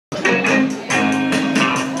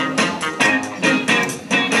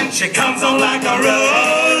don't like a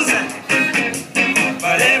rose,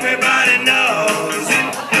 but everybody knows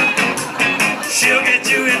she'll get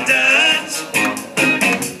you in touch.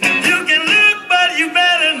 You can look, but you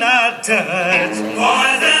better not touch.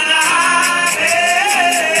 Poison ivy,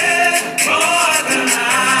 poison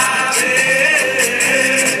ivy.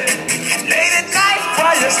 Late at night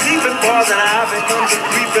while you're sleeping, poison ivy comes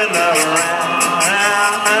creeping around.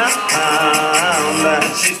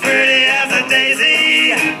 She's pretty as a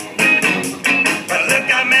daisy, but look,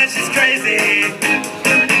 I mean, she's crazy.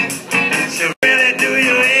 She'll really do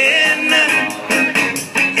you in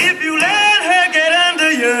if you let her get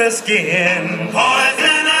under your skin.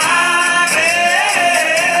 Poison ivy,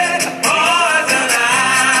 poison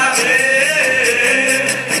ivy.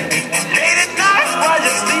 Late at night while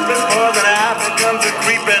you're sleeping, poison ivy comes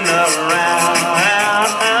creeping around.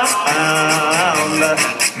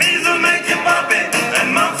 Measles make you bumpy,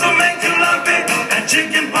 and mumps will make you lumpy, and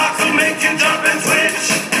chicken pox will make you jump and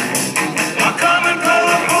switch. A common cold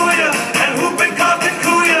will fool you, and whooping cough can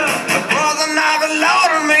cool you. A poison ivy Lord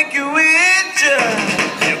will make you itch.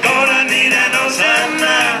 You're gonna need an ocean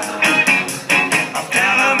of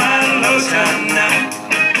calamine lotion.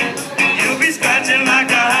 You'll be scratching like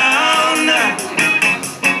a hound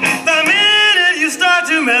the minute you start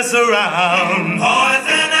to mess around.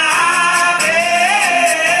 Poison ivy,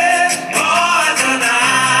 poison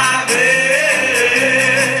ivy.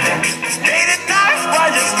 Late at night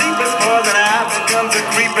while you're sleeping, poison ivy comes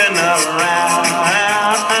creeping around.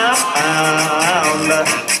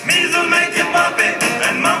 Measles make you bumpy,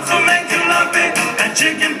 and mumps will make you lumpy, and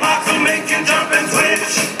chicken pox will make you jump and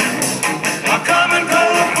switch. A common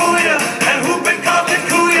cold will fool you, and whooping cough can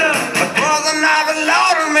cool you. But poison ivy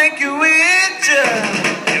Lord will make you itch.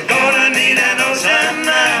 You're gonna need an ocean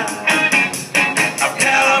of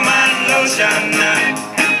calamine lotion.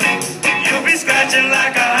 You'll be scratching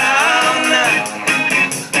like a hound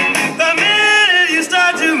the minute you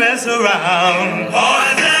start to mess around.